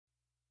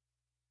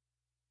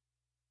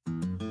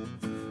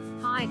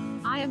Hi,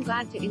 I am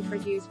glad to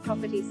introduce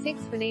Property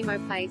 6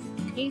 Vanimo Place,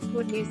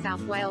 Eastwood, New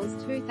South Wales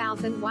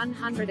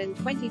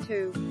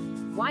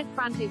 2122. Wide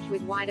frontage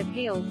with wide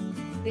appeal.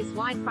 This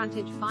wide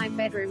frontage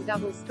 5-bedroom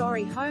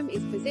double-story home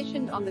is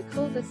positioned on the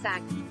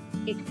cul-de-sac.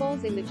 It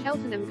falls in the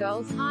Cheltenham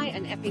Girls High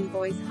and Epping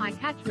Boys High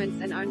catchments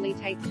and only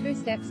take 2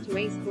 steps to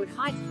Eastwood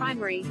Heights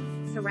Primary.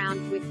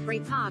 Surrounds with 3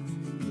 parks.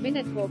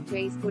 Minute walk to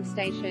Eastwood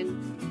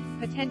Station.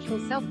 Potential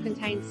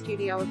self-contained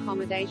studio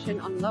accommodation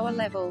on lower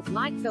level,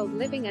 light-filled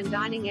living and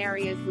dining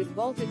areas with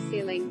vaulted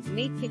ceilings.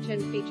 Neat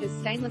kitchen features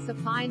stainless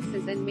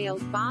appliances and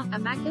meals bar,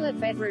 immaculate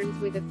bedrooms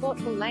with a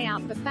thoughtful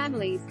layout for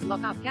families,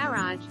 lock-up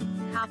garage,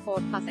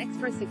 carport plus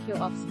extra secure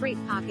off-street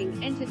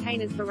parking.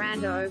 Entertainer's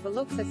veranda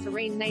overlooks a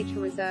serene nature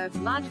reserve,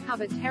 large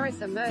covered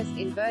terrace immersed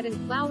in verdant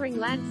flowering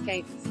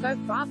landscape. Scope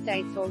for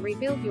updates or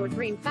rebuild your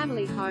dream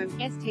family home.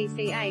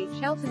 STCA,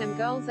 Cheltenham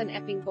Girls and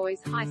Epping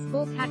Boys High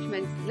School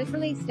catchments,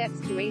 literally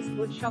steps to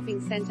Eastwood Shopping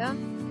Centre,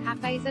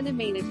 cafes and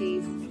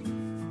amenities.